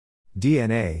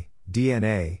DNA,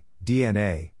 DNA,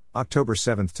 DNA, October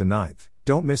 7th to 9th.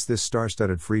 Don't miss this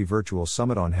star-studded free virtual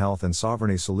summit on health and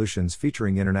sovereignty solutions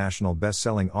featuring international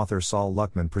best-selling author Saul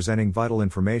Luckman presenting vital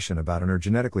information about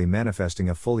energetically manifesting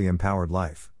a fully empowered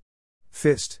life.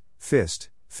 Fist, fist,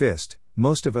 fist.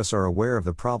 Most of us are aware of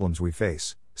the problems we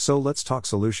face, so let's talk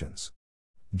solutions.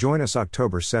 Join us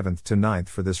October 7th to 9th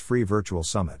for this free virtual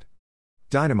summit.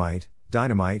 Dynamite,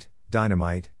 dynamite,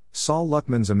 dynamite. Saul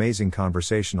Luckman's amazing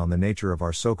conversation on the nature of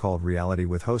our so-called reality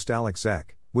with host Alex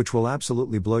Zek, which will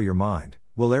absolutely blow your mind,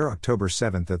 will air October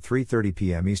 7th at 3:30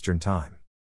 p.m. Eastern Time.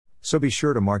 So be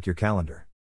sure to mark your calendar.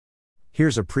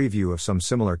 Here's a preview of some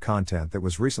similar content that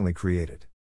was recently created.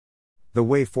 The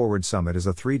Way Forward Summit is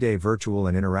a 3-day virtual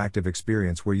and interactive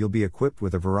experience where you'll be equipped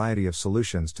with a variety of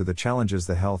solutions to the challenges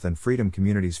the health and freedom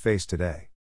communities face today.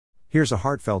 Here's a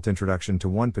heartfelt introduction to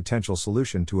one potential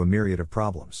solution to a myriad of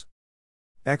problems.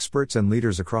 Experts and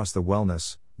leaders across the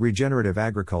wellness, regenerative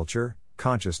agriculture,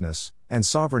 consciousness, and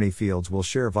sovereignty fields will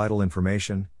share vital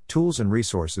information, tools and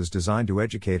resources designed to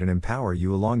educate and empower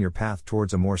you along your path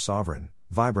towards a more sovereign,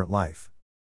 vibrant life.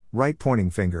 Right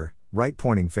pointing finger, right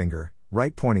pointing finger,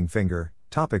 right pointing finger.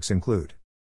 Topics include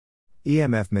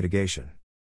EMF mitigation,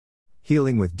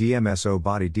 healing with DMSO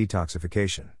body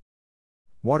detoxification,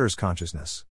 waters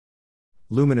consciousness,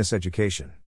 luminous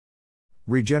education,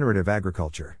 regenerative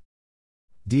agriculture,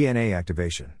 DNA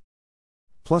activation,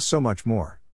 plus so much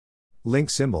more.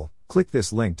 Link symbol, click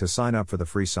this link to sign up for the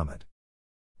free summit.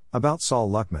 About Saul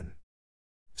Luckman.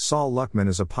 Saul Luckman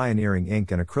is a pioneering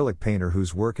ink and acrylic painter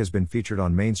whose work has been featured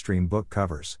on mainstream book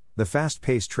covers, the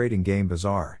fast-paced trading game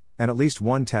Bazaar, and at least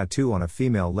one tattoo on a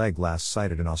female leg last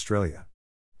sighted in Australia.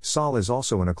 Saul is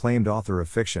also an acclaimed author of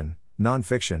fiction,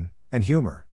 non-fiction, and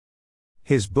humor.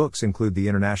 His books include the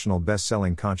international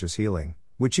best-selling Conscious Healing,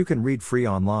 which you can read free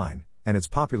online, and its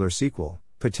popular sequel,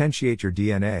 Potentiate Your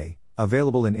DNA,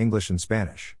 available in English and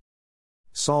Spanish.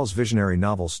 Saul's visionary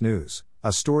novel Snooze,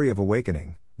 A Story of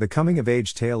Awakening, the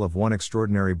coming-of-age tale of one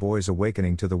extraordinary boy's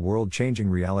awakening to the world-changing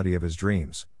reality of his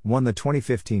dreams, won the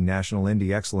 2015 National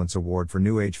Indie Excellence Award for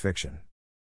New Age Fiction.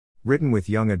 Written with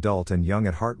young adult and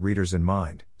young-at-heart readers in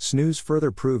mind, Snooze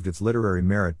further proved its literary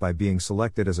merit by being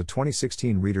selected as a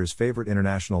 2016 Reader's Favorite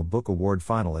International Book Award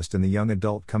finalist in the Young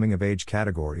Adult Coming-of-Age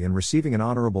category and receiving an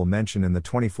honorable mention in the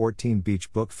 2014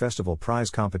 Beach Book Festival Prize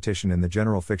competition in the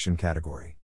General Fiction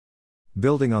category.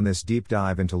 Building on this deep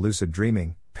dive into lucid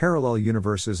dreaming, parallel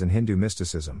universes and Hindu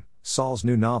mysticism, Saul's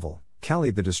new novel,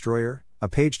 Kali the Destroyer, a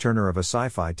page-turner of a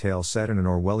sci-fi tale set in an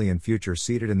Orwellian future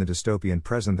seated in the dystopian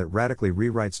present that radically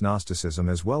rewrites Gnosticism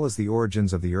as well as the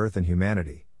origins of the earth and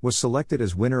humanity, was selected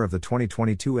as winner of the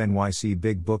 2022 NYC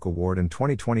Big Book Award and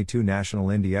 2022 National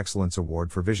Indie Excellence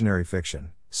Award for Visionary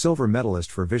Fiction, silver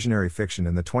medalist for Visionary Fiction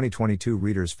in the 2022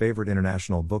 Reader's Favorite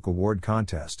International Book Award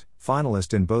Contest,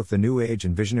 finalist in both the New Age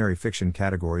and Visionary Fiction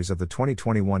categories of the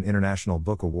 2021 International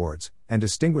Book Awards, and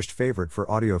distinguished favorite for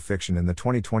audio fiction in the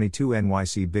 2022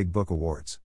 NYC Big Book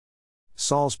Awards.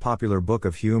 Saul's popular book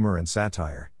of humor and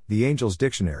satire, The Angel's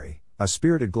Dictionary, a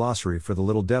spirited glossary for the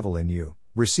little devil in you,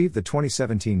 received the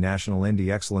 2017 National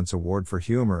Indie Excellence Award for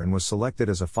Humor and was selected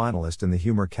as a finalist in the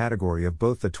humor category of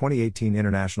both the 2018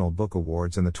 International Book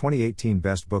Awards and the 2018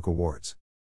 Best Book Awards.